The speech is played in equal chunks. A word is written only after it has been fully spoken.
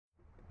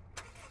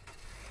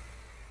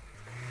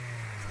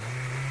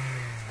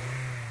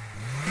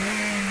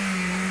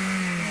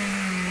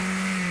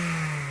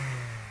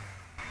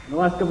In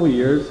the last couple of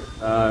years,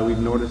 we've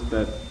noticed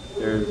that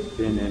there's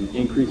been an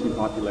increase in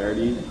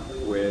popularity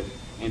with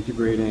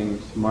integrating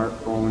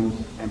smartphones,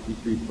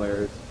 MP3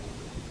 players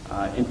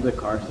into the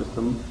car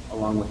system,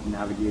 along with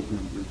navigation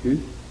and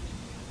Bluetooth.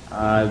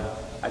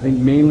 I think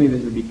mainly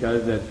this is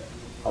because that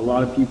a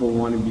lot of people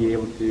want to be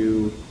able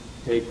to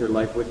take their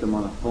life with them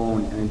on a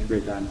phone and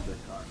integrate that into their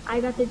car.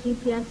 I got the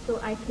GPS so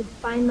I could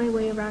find my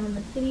way around in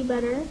the city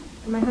better,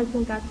 and my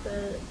husband got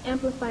the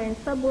amplifier and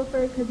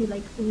subwoofer because he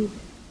likes the music.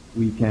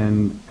 We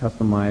can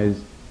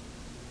customize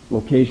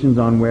locations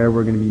on where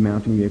we're going to be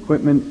mounting the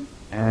equipment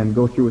and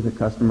go through with the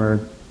customer,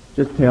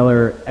 just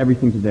tailor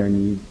everything to their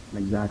needs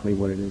and exactly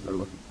what it is they're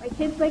looking for. My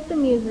kids like the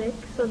music,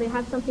 so they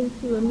have something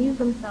to amuse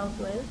themselves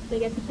with. They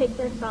get to pick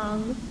their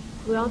songs.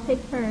 We all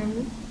take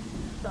turns.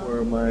 So.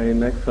 For my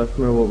next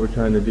customer, what we're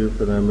trying to do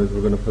for them is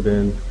we're going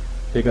to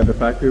take out the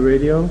factory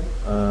radio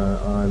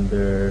on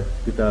their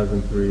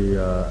 2003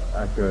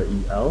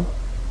 Acura EL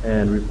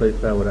and replace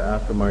that with an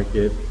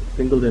aftermarket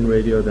singled-in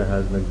radio that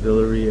has an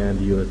auxiliary and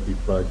a USB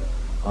plug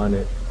on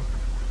it.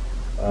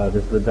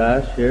 This is the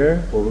dash here.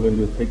 What we're going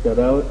to do is take that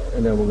out,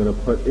 and then we're going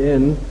to put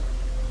in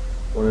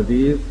one of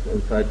these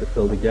inside to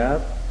fill the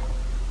gap,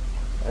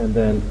 and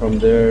then from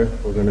there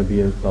we're going to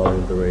be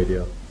installing the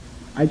radio.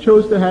 I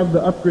chose to have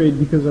the upgrade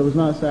because I was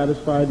not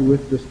satisfied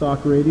with the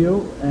stock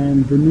radio,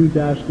 and the new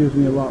dash gives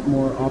me a lot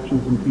more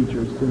options and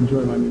features to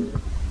enjoy my music.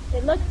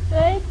 It looks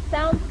good,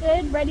 sounds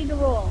good, ready to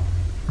roll.